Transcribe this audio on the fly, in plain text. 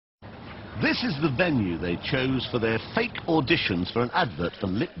This is the venue they chose for their fake auditions for an advert for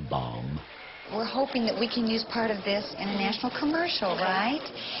lip balm. We're hoping that we can use part of this in a national commercial, right?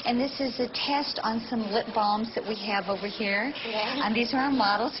 And this is a test on some lip balms that we have over here. And these are our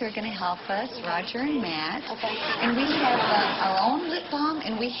models who are going to help us, Roger and Matt. And we have our own lip balm,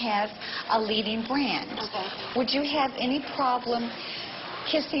 and we have a leading brand. Would you have any problem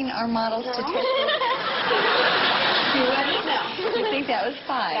kissing our models to test it? You wouldn't? No. You think that was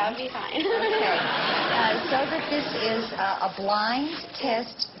fine? That would be fine. Okay. So that this is a blind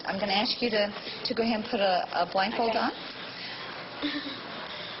test, I'm going to ask you to go ahead and put a blindfold on.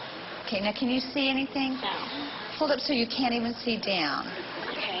 Okay, now can you see anything? No. Hold up so you can't even see down.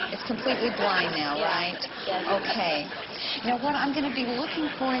 Okay. It's completely blind now, right? Yes. Okay. Now what I'm going to be looking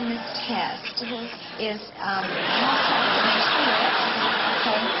for in this test is how soft it makes the lips,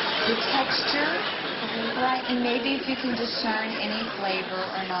 okay, the texture, right, and maybe if you can discern any flavor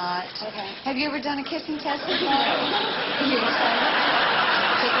or not. Okay. Have you ever done a kissing test before? You excited?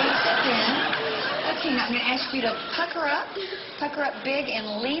 Take a step in. Okay, now I'm going to ask you to pucker up big,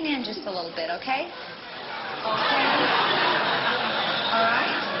 and lean in just a little bit, okay? Okay. All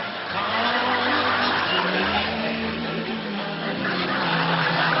right.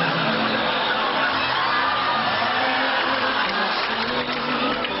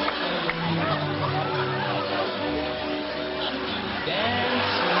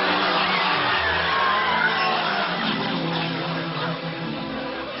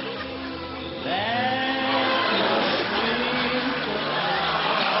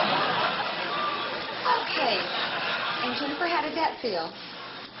 Okay. And Jennifer, how did that feel?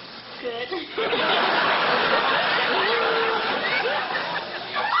 Good.